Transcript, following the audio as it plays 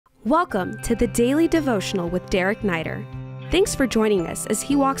Welcome to the Daily Devotional with Derek Neider. Thanks for joining us as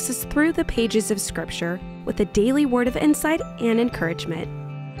he walks us through the pages of Scripture with a daily word of insight and encouragement.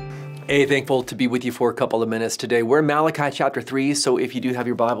 Hey, thankful to be with you for a couple of minutes today. We're in Malachi chapter 3, so if you do have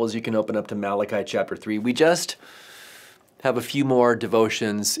your Bibles, you can open up to Malachi chapter 3. We just have a few more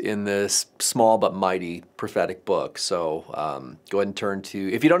devotions in this small but mighty prophetic book. So go ahead and turn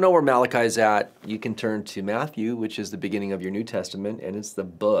to, if you don't know where Malachi is at, you can turn to Matthew, which is the beginning of your New Testament, and it's the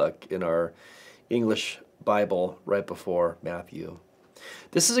book in our English Bible right before Matthew.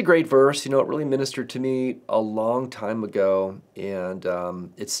 This is a great verse. It really ministered to me a long time ago, and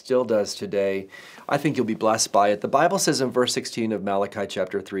it still does today. I think you'll be blessed by it. The Bible says in verse 16 of Malachi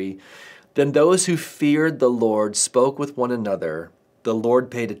chapter 3, "Then those who feared the Lord spoke with one another. The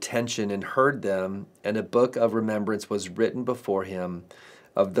Lord paid attention and heard them, and a book of remembrance was written before him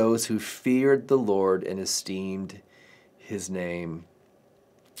of those who feared the Lord and esteemed his name."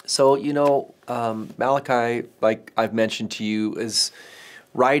 So, Malachi, like I've mentioned to you, is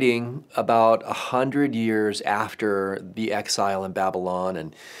writing about 100 years after the exile in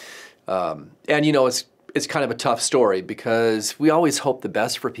Babylon. It's kind of a tough story because we always hope the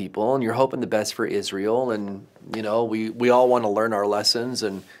best for people, and you're hoping the best for Israel. And, we all want to learn our lessons,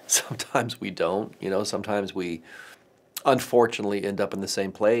 and sometimes we don't. Sometimes we unfortunately end up in the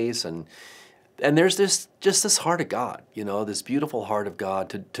same place. And there's this heart of God, this beautiful heart of God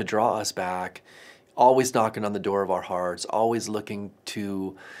to draw us back, always knocking on the door of our hearts, always looking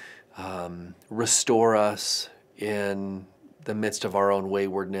to restore us in the midst of our own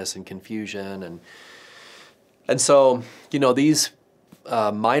waywardness and confusion. And so, these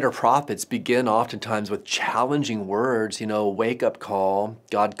minor prophets begin oftentimes with challenging words, wake-up call,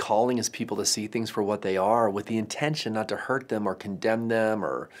 God calling his people to see things for what they are with the intention not to hurt them or condemn them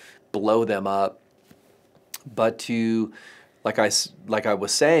or blow them up, but to, like I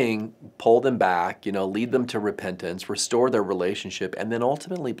was saying, pull them back, lead them to repentance, restore their relationship, and then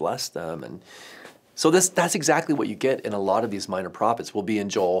ultimately bless them. And so that's exactly what you get in a lot of these minor prophets. We'll be in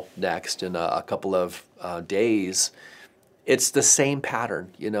Joel next in a couple of days. It's the same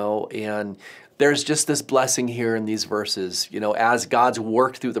pattern, and there's just this blessing here in these verses, as God's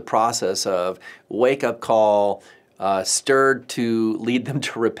worked through the process of wake-up call, stirred to lead them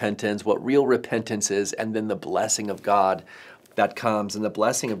to repentance, what real repentance is, and then the blessing of God that comes. And the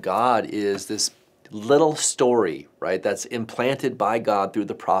blessing of God is this little story, right, that's implanted by God through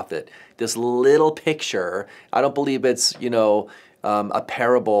the prophet, this little picture. I don't believe it's, a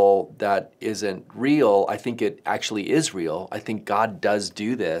parable that isn't real. I think it actually is real. I think God does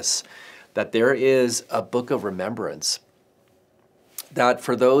do this, that there is a book of remembrance, that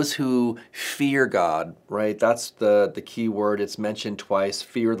for those who fear God, right, that's the key word. It's mentioned twice,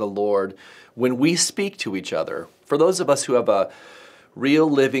 fear the Lord. When we speak to each other, for those of us who have a real,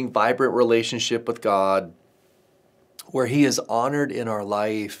 living, vibrant relationship with God, where he is honored in our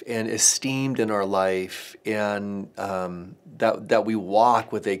life and esteemed in our life, and that we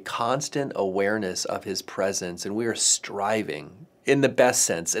walk with a constant awareness of his presence, and we are striving in the best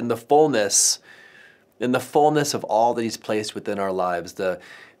sense, in the fullness of all that he's placed within our lives, the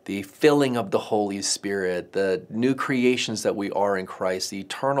filling of the Holy Spirit, the new creations that we are in Christ, the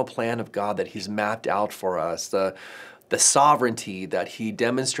eternal plan of God that he's mapped out for us, the sovereignty that he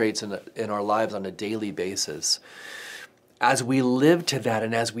demonstrates in our lives on a daily basis. As we live to that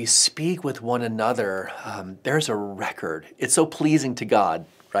and as we speak with one another, there's a record. It's so pleasing to God,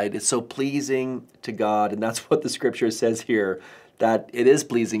 right? It's so pleasing to God, and that's what the scripture says here, that it is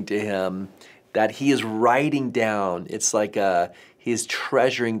pleasing to him, that he is writing down. It's like he's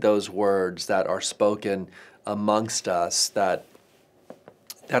treasuring those words that are spoken amongst us that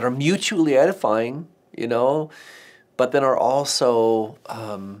are mutually edifying, but then are also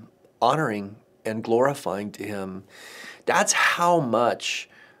honoring and glorifying to him. That's how much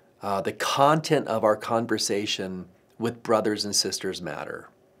the content of our conversation with brothers and sisters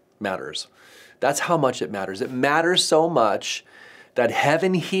matters. That's how much it matters. It matters so much that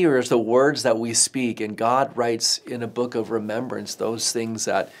heaven hears the words that we speak, and God writes in a book of remembrance those things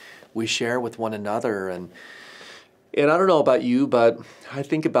that we share with one another. And I don't know about you, but I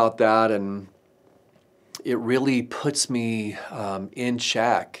think about that, and it really puts me in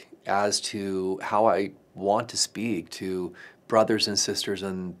check as to how I want to speak to brothers and sisters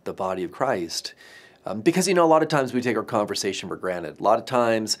in the body of Christ. Because, a lot of times we take our conversation for granted. A lot of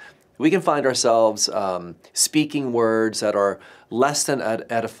times we can find ourselves speaking words that are less than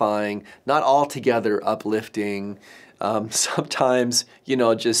edifying, not altogether uplifting, sometimes,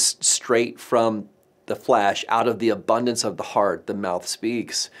 just straight from the flesh, out of the abundance of the heart, the mouth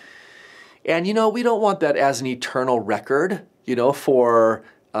speaks. And, we don't want that as an eternal record, for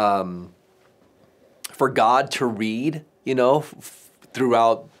for God to read,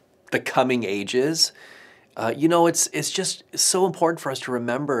 throughout the coming ages. It's just so important for us to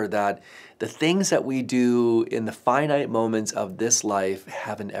remember that the things that we do in the finite moments of this life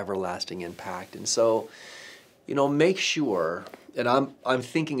have an everlasting impact. And so, make sure, and I'm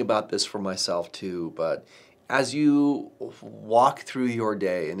thinking about this for myself too, but as you walk through your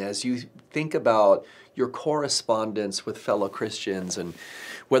day and as you think about your correspondence with fellow Christians, and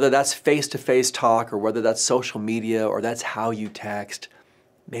whether that's face-to-face talk or whether that's social media or that's how you text,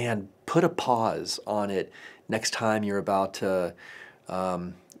 man, put a pause on it next time you're about to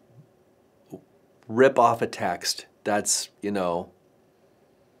rip off a text that's,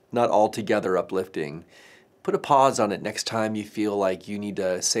 not altogether uplifting. Put a pause on it next time you feel like you need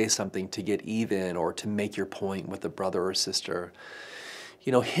to say something to get even or to make your point with a brother or sister.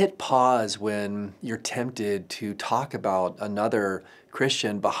 Hit pause when you're tempted to talk about another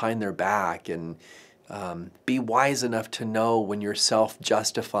Christian behind their back, and be wise enough to know when you're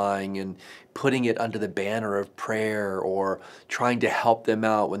self-justifying and putting it under the banner of prayer or trying to help them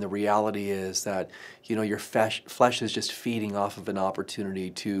out, when the reality is that, your flesh is just feeding off of an opportunity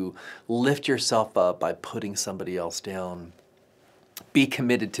to lift yourself up by putting somebody else down. Be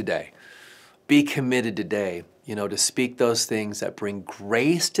committed today. Be committed today, to speak those things that bring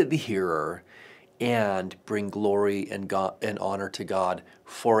grace to the hearer and bring glory and honor to God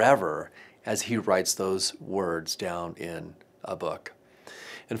forever, as he writes those words down in a book.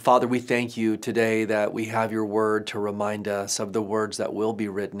 And Father, we thank you today that we have your word to remind us of the words that will be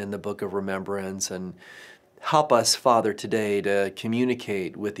written in the book of Remembrance. And help us, Father, today to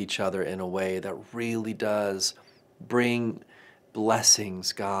communicate with each other in a way that really does bring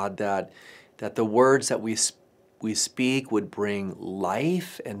blessings, God, that the words that we speak would bring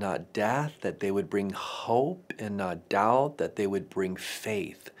life and not death, that they would bring hope and not doubt, that they would bring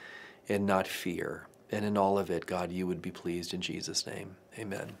faith and not fear. And in all of it, God, you would be pleased in Jesus' name.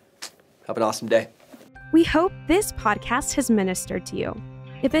 Amen. Have an awesome day. We hope this podcast has ministered to you.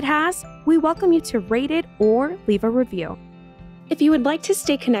 If it has, we welcome you to rate it or leave a review. If you would like to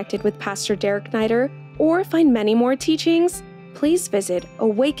stay connected with Pastor Derek Neider or find many more teachings, please visit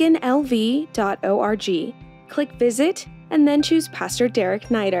awakenlv.org. Click Visit and then choose Pastor Derek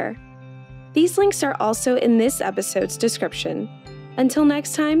Neider. These links are also in this episode's description. Until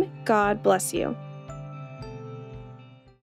next time, God bless you.